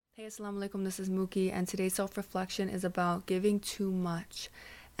Hey, assalamu alaikum, this is Mookie, and today's self-reflection is about giving too much.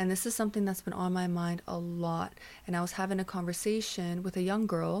 And this is something that's been on my mind a lot. And I was having a conversation with a young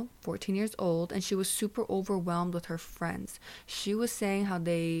girl, 14 years old, and she was super overwhelmed with her friends. She was saying how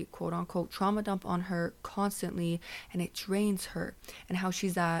they, quote unquote, trauma dump on her constantly, and it drains her, and how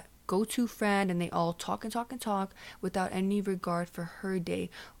she's that go-to friend and they all talk and talk and talk without any regard for her day,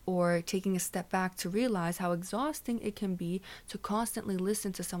 or taking a step back to realize how exhausting it can be to constantly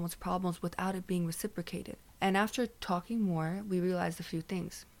listen to someone's problems without it being reciprocated. And after talking more, we realized a few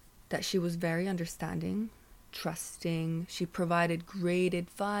things. That she was very understanding, trusting, she provided great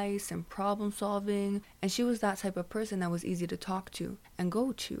advice and problem solving, and she was that type of person that was easy to talk to and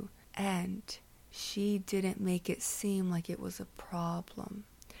go to. And she didn't make it seem like it was a problem.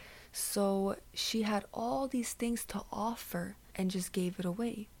 So she had all these things to offer and just gave it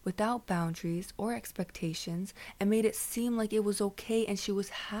away without boundaries or expectations, and made it seem like it was okay, and she was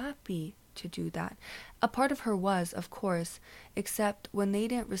happy to do that. A part of her was, of course, except when they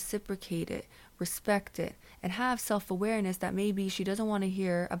didn't reciprocate it, respect it, and have self-awareness that maybe she doesn't want to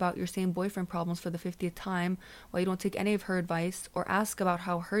hear about your same boyfriend problems for the 50th time while you don't take any of her advice or ask about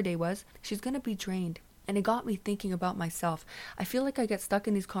how her day was, she's going to be drained. And it got me thinking about myself. I feel like I get stuck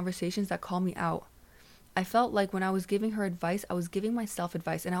in these conversations that call me out. I felt like when I was giving her advice, I was giving myself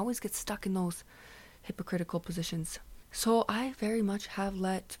advice, and I always get stuck in those hypocritical positions. So I very much have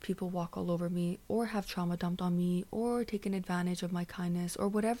let people walk all over me, or have trauma dumped on me, or taken advantage of my kindness, or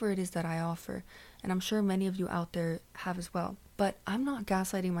whatever it is that I offer. And I'm sure many of you out there have as well. But I'm not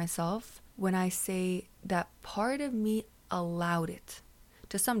gaslighting myself when I say that part of me allowed it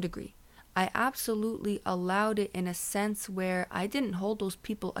to some degree. I absolutely allowed it in a sense where I didn't hold those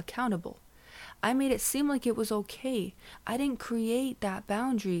people accountable. I made it seem like it was okay. I didn't create that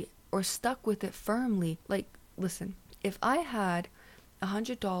boundary or stuck with it firmly. Like, listen, if I had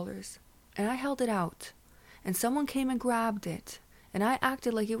 $100 and I held it out and someone came and grabbed it and I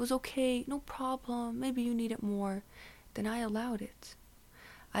acted like it was okay, no problem, maybe you need it more, then I allowed it.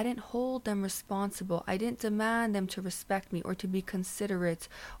 I didn't hold them responsible. I didn't demand them to respect me or to be considerate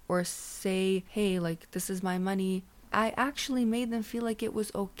or say, hey, like, this is my money. I actually made them feel like it was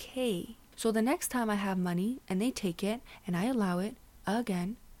okay. So the next time I have money and they take it and I allow it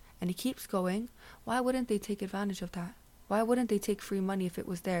again and it keeps going, why wouldn't they take advantage of that? Why wouldn't they take free money if it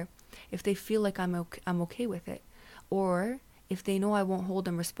was there? If they feel like I'm okay with it? Or if they know I won't hold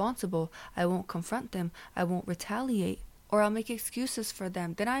them responsible, I won't confront them, I won't retaliate, or I'll make excuses for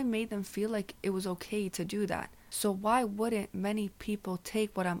them, then I made them feel like it was okay to do that. So why wouldn't many people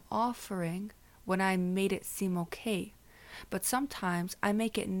take what I'm offering when I made it seem okay? But sometimes I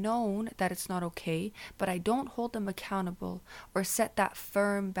make it known that it's not okay, but I don't hold them accountable or set that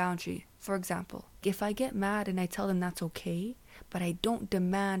firm boundary. For example, if I get mad and I tell them that's okay, but I don't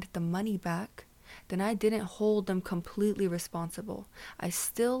demand the money back, then I didn't hold them completely responsible. I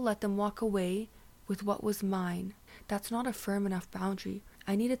still let them walk away with what was mine. That's not a firm enough boundary.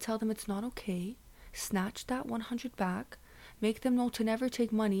 I need to tell them it's not okay, snatch that 100 back, make them know to never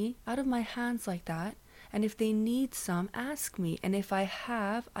take money out of my hands like that, and if they need some, ask me, and if I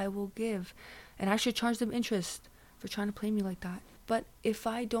have, I will give, and I should charge them interest for trying to play me like that. But if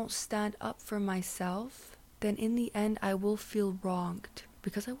I don't stand up for myself, then in the end I will feel wronged,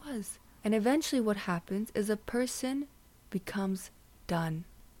 because I was. And eventually what happens is a person becomes done.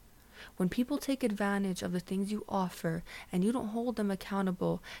 When people take advantage of the things you offer and you don't hold them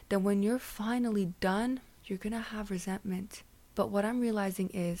accountable, then when you're finally done, you're going to have resentment. But what I'm realizing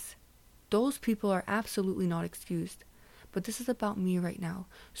is those people are absolutely not excused. But this is about me right now.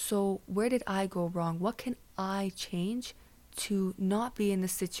 So where did I go wrong? What can I change to not be in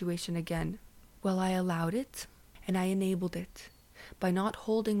this situation again? Well, I allowed it and I enabled it by not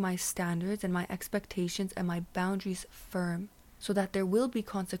holding my standards and my expectations and my boundaries firm. So that there will be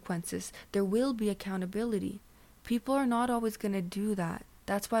consequences, there will be accountability. People are not always going to do that.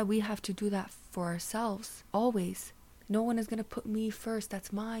 That's why we have to do that for ourselves, always. No one is going to put me first,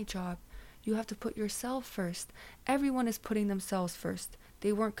 that's my job. You have to put yourself first. Everyone is putting themselves first.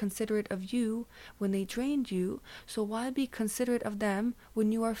 They weren't considerate of you when they drained you, so why be considerate of them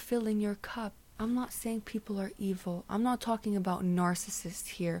when you are filling your cup? I'm not saying people are evil. I'm not talking about narcissists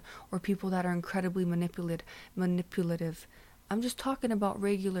here or people that are incredibly manipulative. I'm just talking about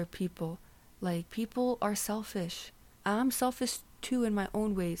regular people. Like, people are selfish. I'm selfish too in my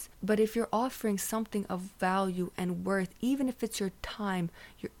own ways. But if you're offering something of value and worth, even if it's your time,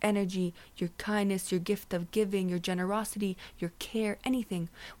 your energy, your kindness, your gift of giving, your generosity, your care, anything,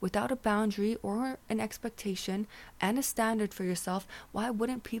 without a boundary or an expectation and a standard for yourself, why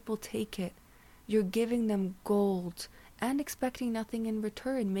wouldn't people take it? You're giving them gold and expecting nothing in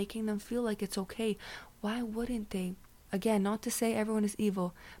return, making them feel like it's okay. Why wouldn't they? Again, not to say everyone is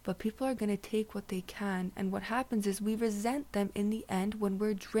evil, but people are going to take what they can. And what happens is we resent them in the end when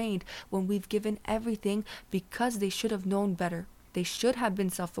we're drained, when we've given everything because they should have known better. They should have been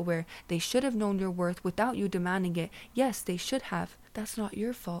self-aware. They should have known your worth without you demanding it. Yes, they should have. That's not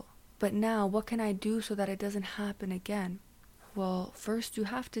your fault. But now, what can I do so that it doesn't happen again? Well, first you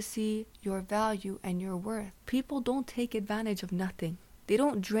have to see your value and your worth. People don't take advantage of nothing. They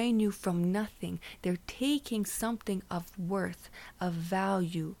don't drain you from nothing. They're taking something of worth, of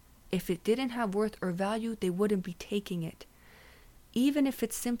value. If it didn't have worth or value, they wouldn't be taking it. Even if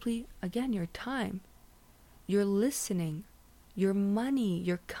it's simply, again, your time, your listening, your money,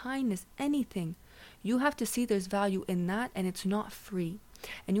 your kindness, anything. You have to see there's value in that, and it's not free.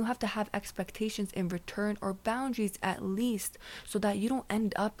 And you have to have expectations in return, or boundaries at least, so that you don't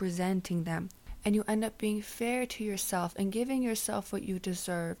end up resenting them. And you end up being fair to yourself and giving yourself what you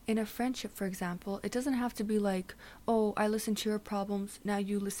deserve. In a friendship, for example, it doesn't have to be like, oh, I listen to your problems, now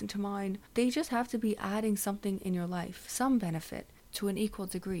you listen to mine. They just have to be adding something in your life, some benefit, to an equal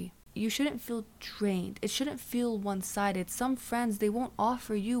degree. You shouldn't feel drained. It shouldn't feel one-sided. Some friends, they won't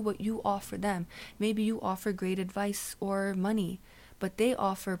offer you what you offer them. Maybe you offer great advice or money, but they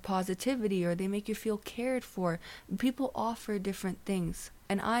offer positivity, or they make you feel cared for. People offer different things.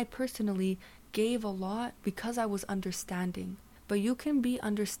 And I personally gave a lot because I was understanding. But you can be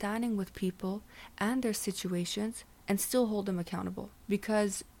understanding with people and their situations and still hold them accountable,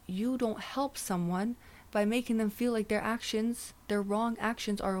 because you don't help someone by making them feel like their actions, their wrong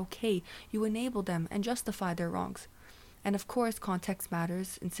actions, are okay. You enable them and justify their wrongs. And of course, context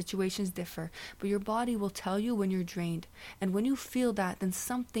matters and situations differ, but your body will tell you when you're drained. And when you feel that, then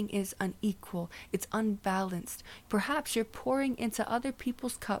something is unequal. It's unbalanced. Perhaps you're pouring into other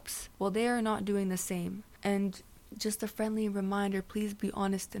people's cups while they are not doing the same. And just a friendly reminder, please be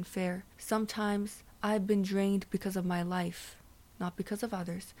honest and fair. Sometimes I've been drained because of my life, not because of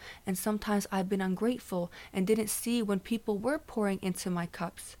others. And sometimes I've been ungrateful and didn't see when people were pouring into my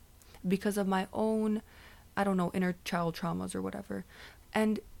cups because of my own, inner child traumas or whatever.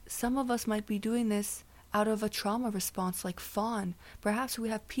 And some of us might be doing this out of a trauma response, like fawn. Perhaps we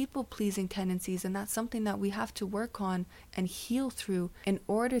have people-pleasing tendencies, and that's something that we have to work on and heal through in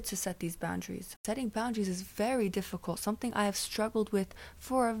order to set these boundaries. Setting boundaries is very difficult, something I have struggled with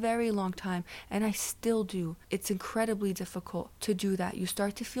for a very long time, and I still do. It's incredibly difficult to do that. You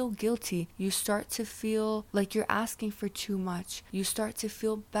start to feel guilty. You start to feel like you're asking for too much. You start to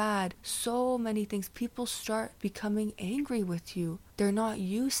feel bad. So many things. People start becoming angry with you. They're not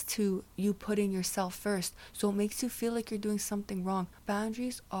used to you putting yourself first, so it makes you feel like you're doing something wrong.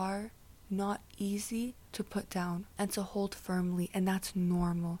 Boundaries are not easy to put down and to hold firmly, and that's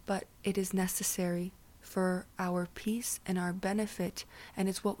normal, but it is necessary for our peace and our benefit, and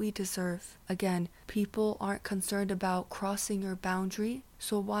it's what we deserve. Again, people aren't concerned about crossing your boundary,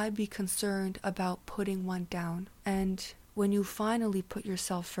 so why be concerned about putting one down? And when you finally put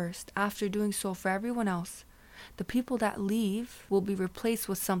yourself first, after doing so for everyone else, the people that leave will be replaced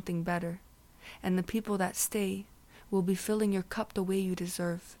with something better. And the people that stay will be filling your cup the way you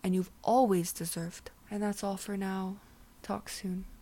deserve, and you've always deserved. And that's all for now. Talk soon.